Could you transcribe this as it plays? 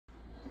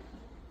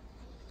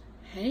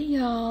Hey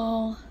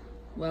y'all,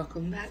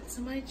 welcome back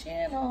to my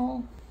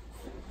channel.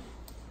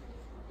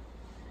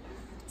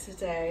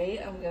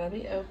 Today I'm going to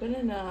be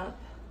opening up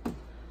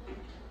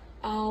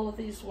all of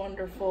these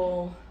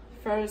wonderful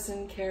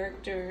Frozen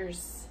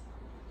characters.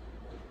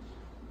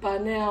 By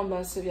now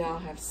most of y'all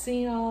have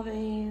seen all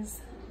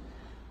these,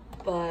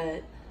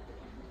 but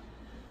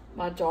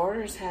my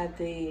daughters had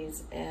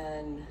these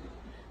and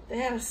they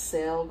had a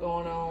sale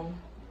going on.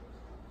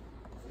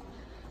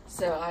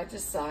 So I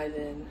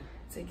decided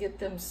to get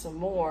them some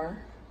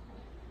more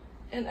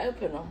and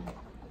open them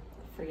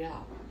for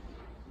y'all.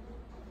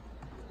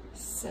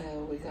 So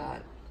we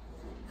got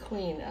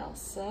Queen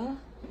Elsa,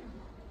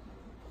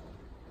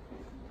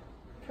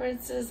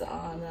 Princess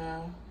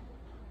Anna,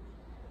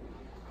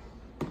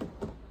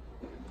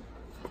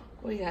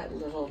 we got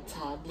little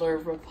toddler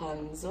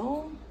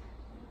Rapunzel,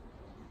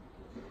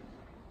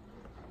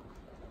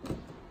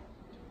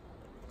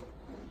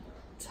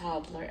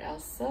 Toddler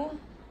Elsa,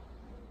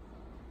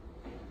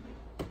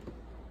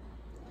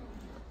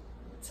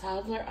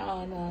 Toddler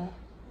Anna,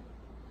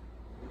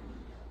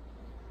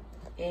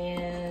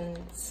 and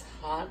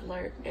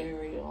Toddler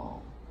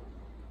Ariel.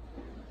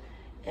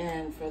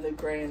 And for the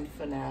grand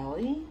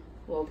finale,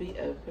 we'll be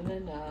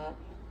opening up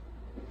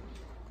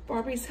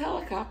Barbie's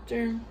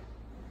helicopter.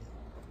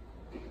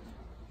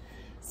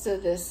 So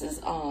this is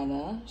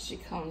Anna. She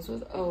comes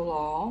with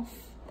Olaf.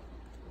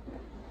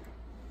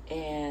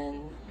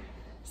 And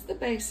it's the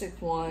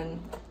basic one.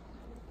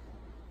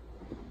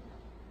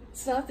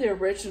 It's not the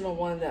original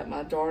one that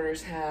my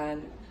daughters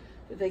had,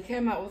 but they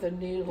came out with a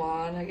new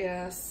line, I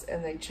guess,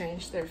 and they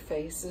changed their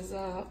faces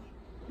up.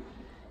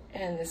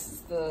 And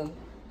this is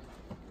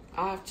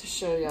I have to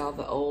show y'all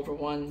the older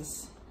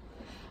ones.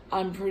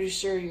 I'm pretty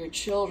sure your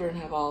children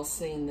have all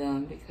seen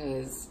them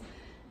because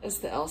it's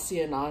the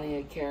Elsa and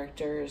Anna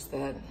characters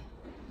that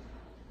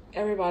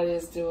everybody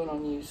is doing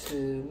on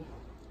YouTube.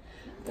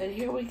 But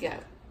here we go.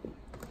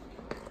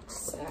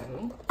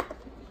 So,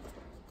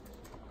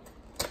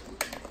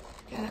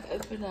 gonna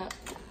open up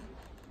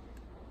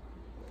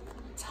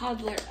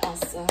Toddler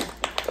Elsa,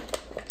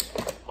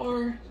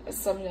 or as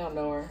some of y'all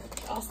know her,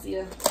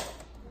 Elsa.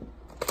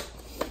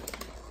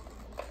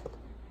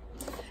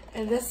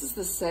 And this is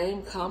the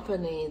same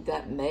company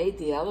that made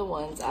the other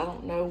ones. I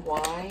don't know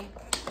why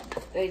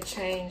they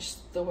changed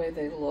the way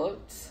they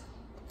looked,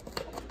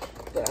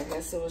 but I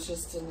guess it was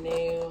just a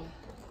new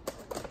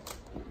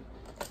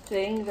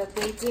thing that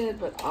they did.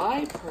 But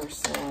I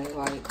personally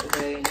like the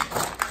way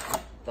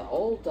the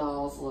old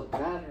dolls look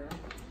better.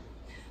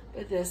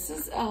 But this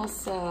is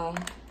Elsa,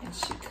 and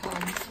she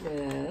comes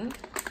with,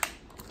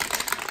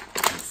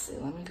 let's see,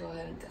 let me go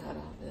ahead and cut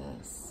all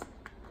this.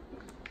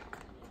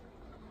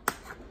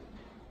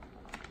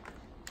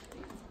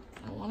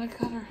 I want to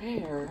cut her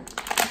hair,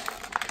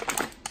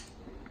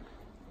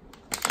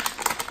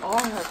 or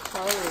her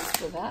clothes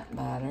for that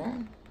matter.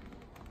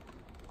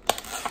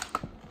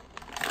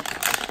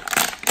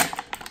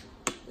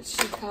 But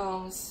she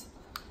comes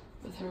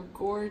with her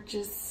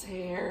gorgeous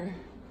hair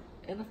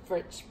and a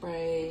French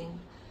braid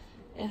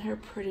and her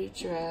pretty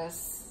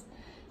dress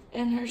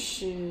and her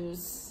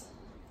shoes.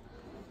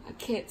 I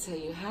can't tell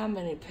you how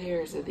many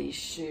pairs of these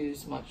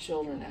shoes my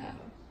children have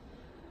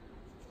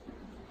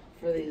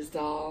for these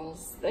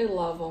dolls. They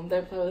love them.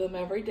 They play with them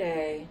every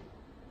day.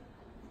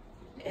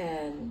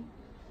 And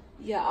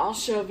yeah, I'll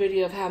show a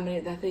video of how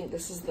many. I think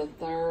this is the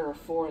third or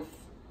fourth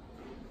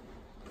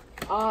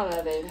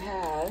Anna they've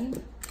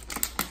had.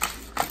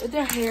 But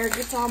their hair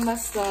gets all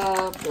messed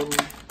up and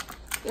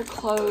their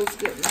clothes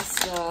get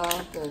messed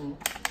up, and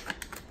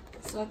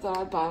so I thought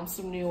I'd buy them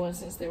some new ones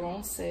since they were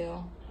on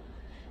sale.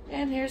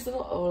 And here's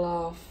little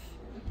Olaf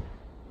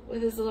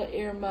with his little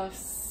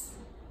earmuffs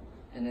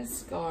and his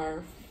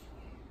scarf.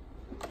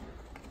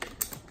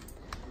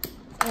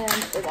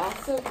 And it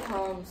also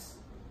comes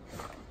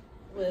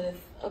with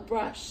a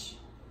brush.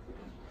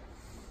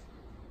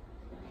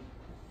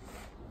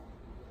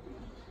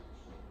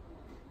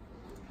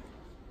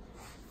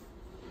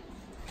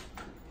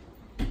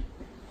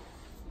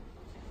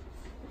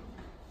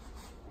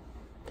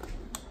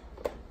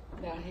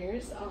 Now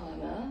here's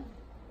Anna.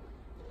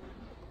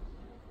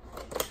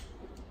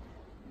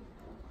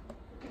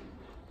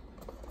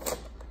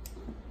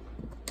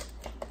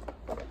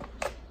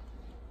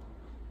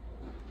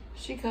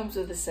 She comes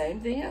with the same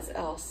thing as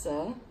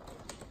Elsa.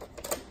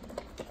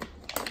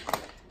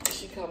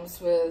 She comes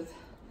with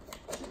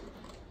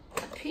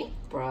a pink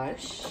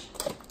brush.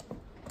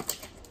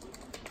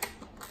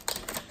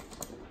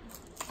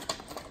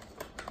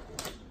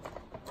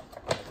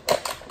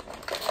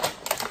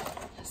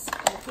 Let's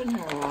open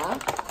her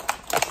up.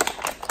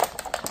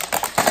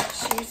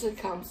 She usually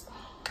comes,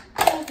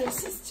 oh,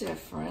 this is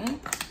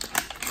different,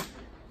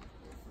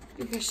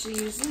 because she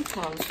usually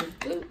comes with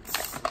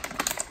boots.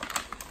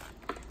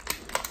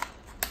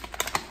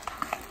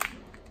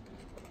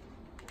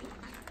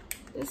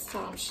 This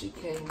time she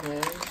came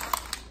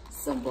with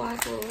some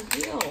black little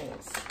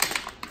heels.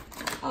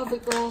 Oh, the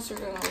girls are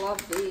gonna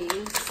love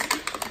these.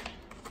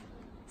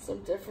 Some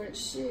different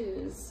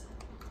shoes.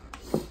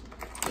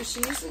 But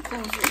she usually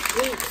comes with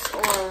boots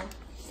or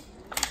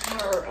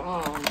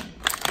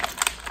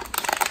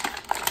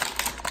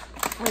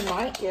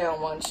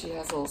nightgown one, she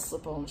has little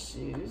slip-on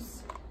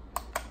shoes.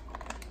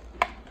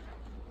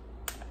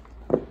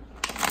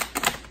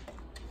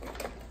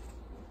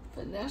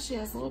 But now she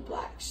has little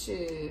black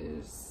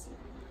shoes.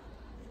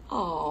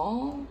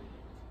 Aww.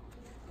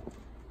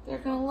 They're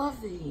gonna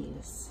love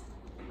these.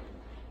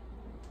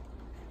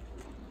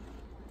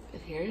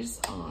 But here's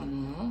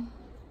Anna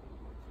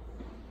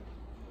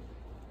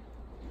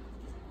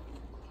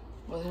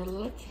with her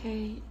little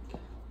cape,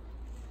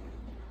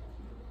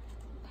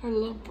 her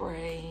little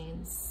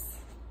braids.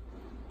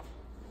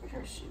 Where'd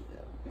her shoe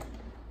go?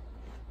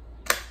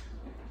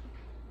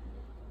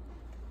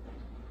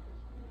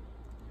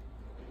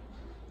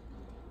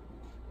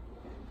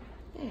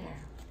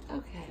 There,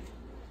 okay.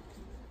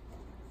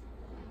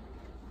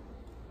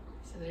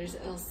 So there's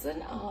Elsa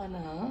and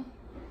Anna.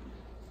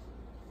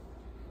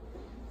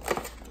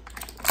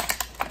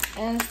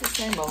 And it's the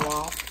same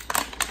loft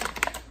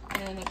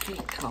and a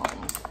pink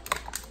comb.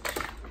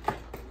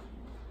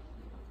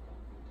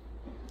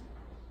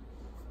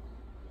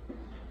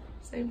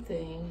 Same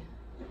thing.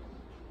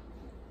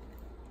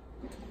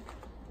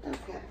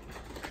 Okay.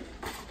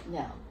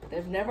 Now,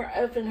 they've never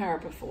opened her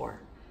before.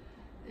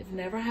 They've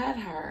never had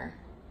her.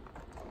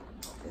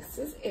 This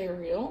is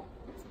Ariel.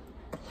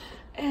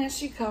 And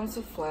she comes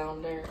with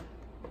Flounder.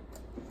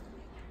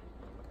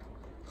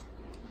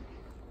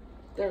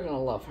 They're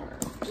gonna love her.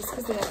 Just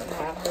because they haven't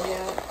had her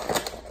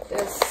yet.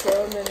 There's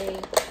so many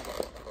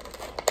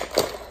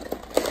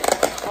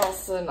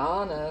Elsa and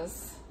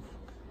Annas.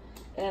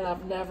 And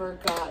I've never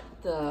got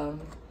the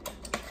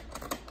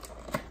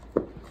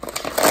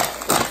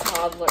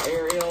toddler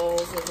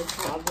Ariels or the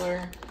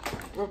toddler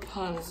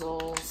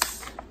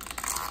Rapunzels.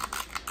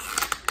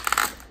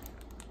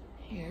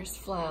 Here's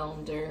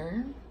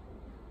Flounder.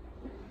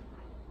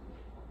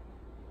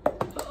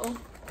 Uh-oh.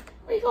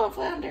 Where you going,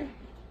 Flounder?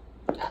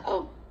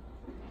 Uh-oh.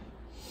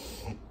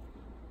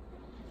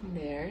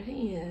 There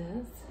he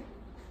is.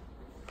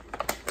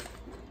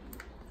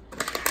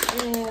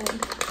 And,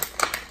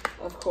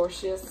 of course,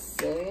 she has the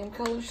same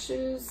color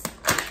shoes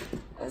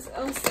as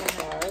Elsa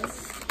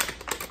has.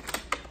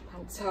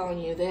 I'm telling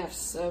you, they have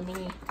so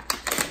many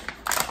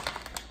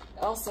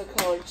Elsa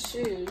colored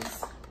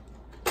shoes.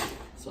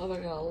 So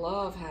they're gonna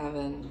love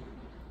having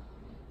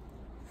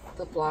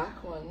the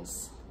black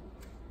ones.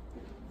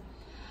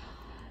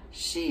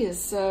 She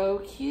is so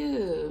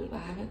cute. I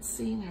haven't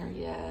seen her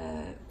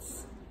yet.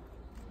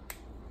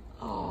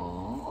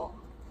 Oh,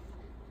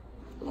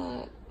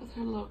 look, with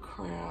her little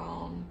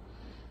crown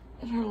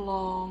and her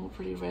long,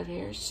 pretty red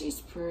hair. She's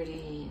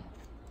pretty.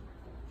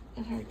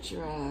 And her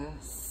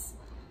dress.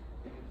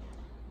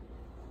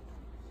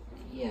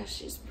 Yeah,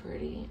 she's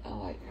pretty. I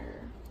like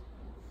her.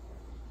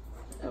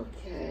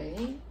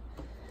 Okay.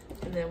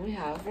 And then we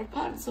have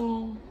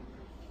Rapunzel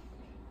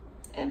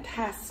and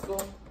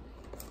Pascal.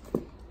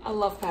 I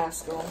love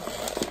Pascal.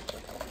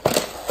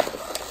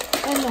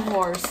 And the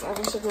horse. I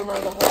wish I could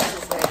remember the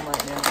horse's name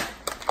right now.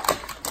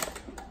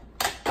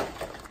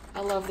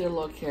 I love their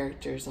little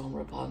characters on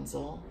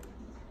Rapunzel.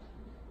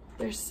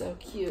 They're so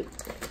cute.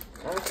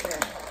 Okay.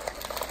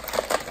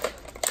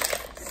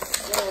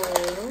 So,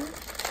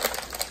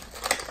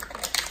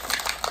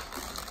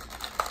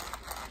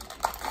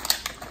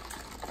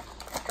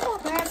 come on,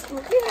 Pascal,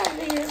 get out of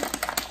here.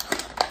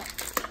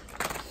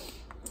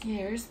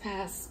 Here's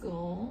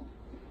Pascal.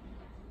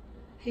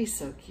 He's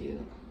so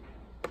cute.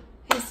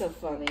 He's so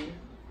funny.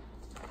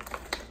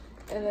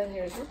 And then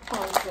here's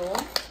Rapunzel.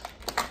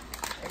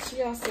 And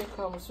she also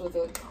comes with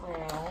a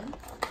crown.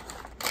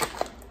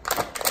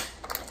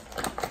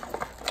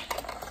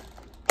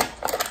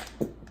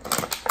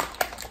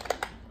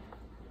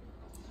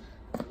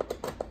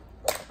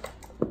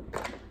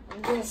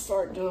 I'm going to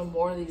start doing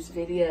more of these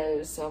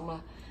videos, so I'm going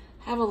to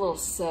have a little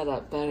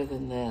setup better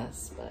than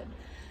this. But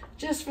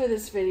just for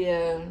this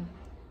video,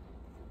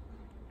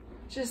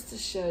 just to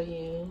show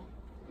you,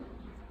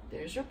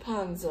 there's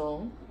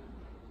Rapunzel.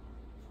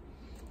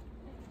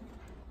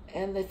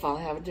 And they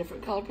finally have a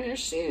different color pair of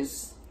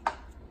shoes.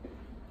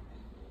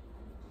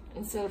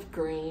 Instead of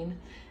green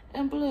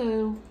and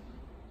blue.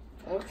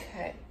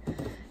 Okay.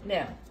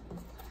 Now,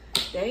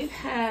 they've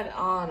had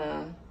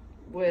Anna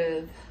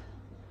with,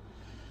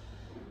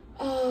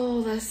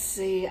 oh, let's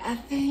see, I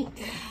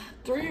think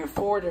 3 or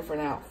 4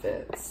 different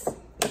outfits.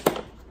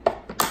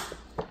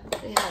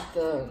 They had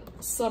the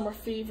Summer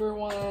Fever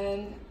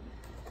one.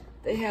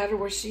 They had her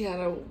where she had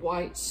a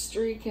white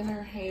streak in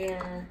her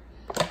hair.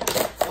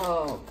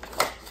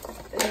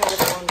 They had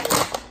one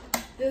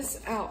with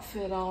this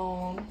outfit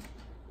on.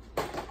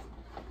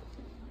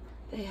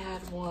 They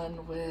had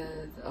one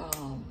with,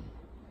 oh,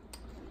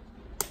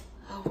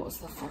 what was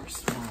the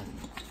first one?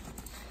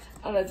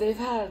 I don't know, they've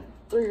had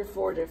 3 or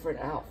 4 different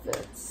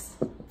outfits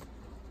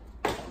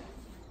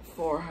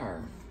for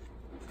her.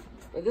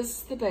 But this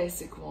is the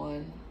basic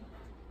one.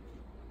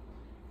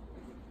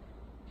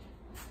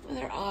 With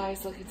her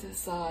eyes looking to the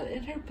side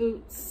and her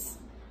boots.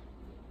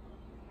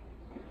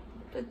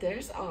 But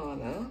there's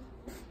Anna.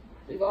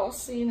 We've all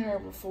seen her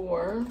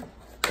before.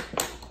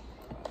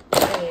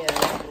 And,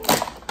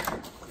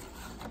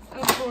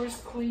 of course,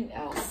 Queen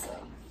Elsa.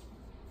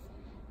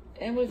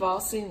 And we've all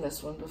seen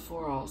this one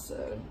before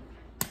also.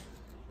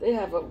 They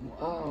have a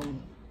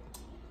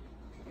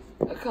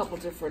couple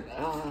different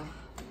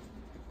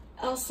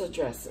Elsa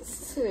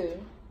dresses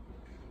too.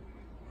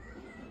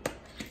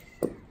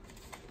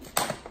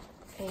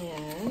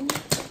 And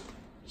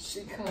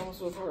she comes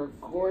with her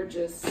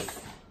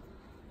gorgeous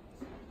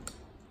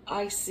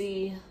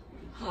icy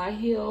high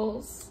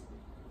heels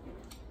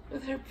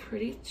with her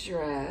pretty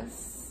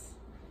dress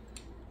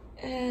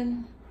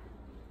and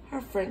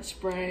her French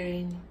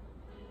braid.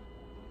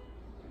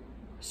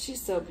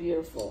 She's so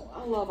beautiful.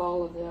 I love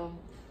all of them.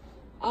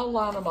 I'll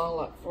line them all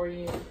up for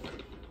you.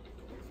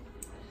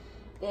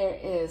 There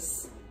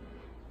is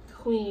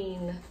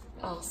Queen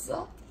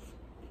Elsa,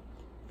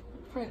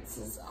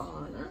 Princess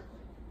Anna,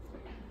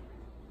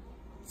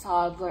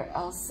 Toddler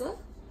Elsa,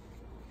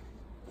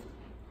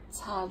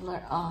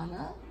 Toddler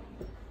Anna,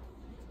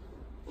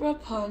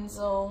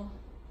 Rapunzel,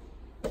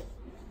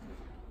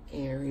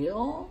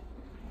 Ariel,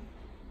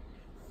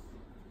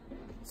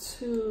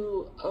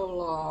 two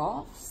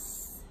Olafs,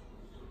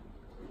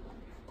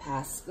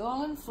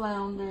 Pascal and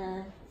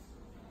Flounder,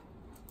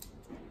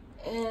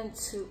 and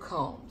two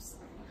Combs.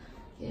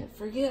 Can't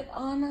forget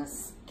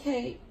Anna's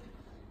cape,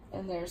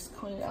 and there's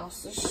Queen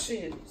Elsa's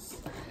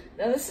shoes.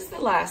 Now this is the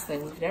last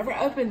thing. We've never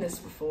opened this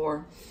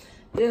before.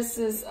 This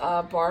is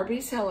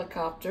Barbie's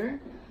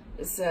helicopter.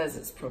 It says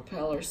its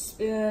propeller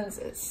spins,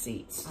 it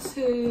seats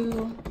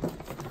two,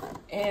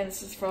 and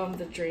this is from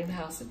the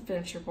Dreamhouse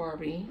Adventure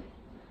Barbie.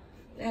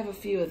 They have a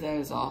few of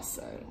those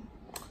also.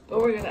 But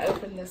we're gonna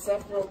open this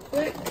up real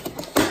quick,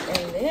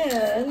 and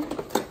then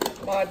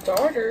my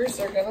daughters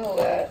are gonna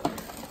let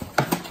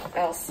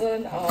Elsa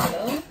and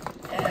Anna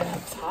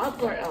and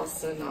Toddler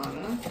Elsa and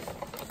Anna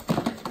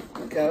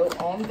go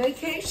on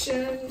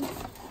vacation.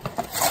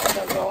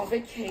 They'll go on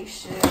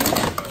vacation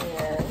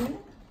and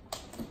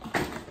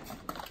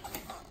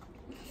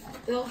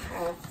they'll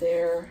have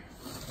their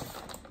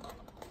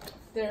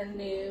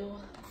new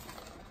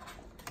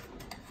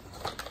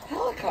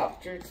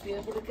helicopter to be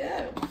able to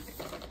go.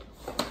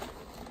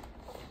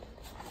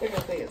 They're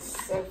gonna think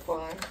it's so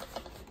fun.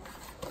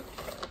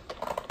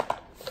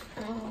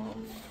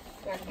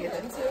 If I can get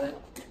into it.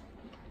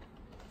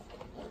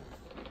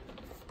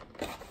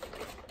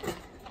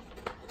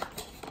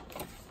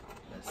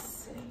 Let's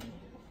see.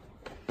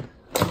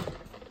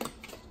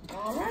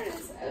 All right,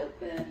 it's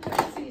open.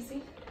 That was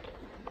easy.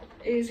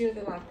 Easier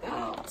than I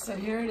thought. So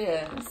here it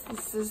is.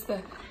 This is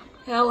the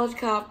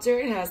helicopter.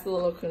 It has the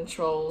little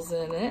controls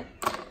in it.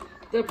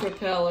 The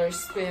propeller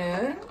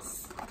spins.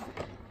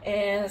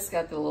 And it's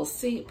got the little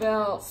seat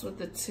belts with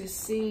the two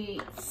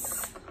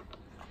seats.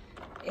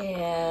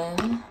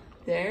 And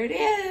there it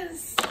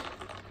is.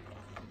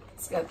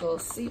 It's got the little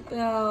seat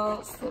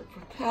belts, the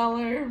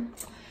propeller.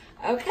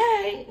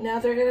 Okay, now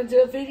they're gonna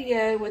do a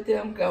video with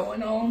them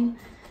going on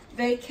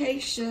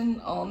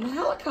vacation on the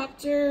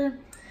helicopter.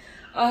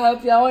 I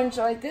hope y'all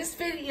enjoyed this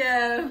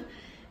video.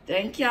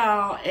 Thank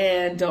y'all,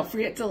 and don't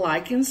forget to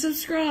like and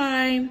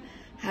subscribe.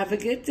 Have a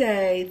good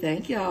day.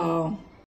 Thank y'all.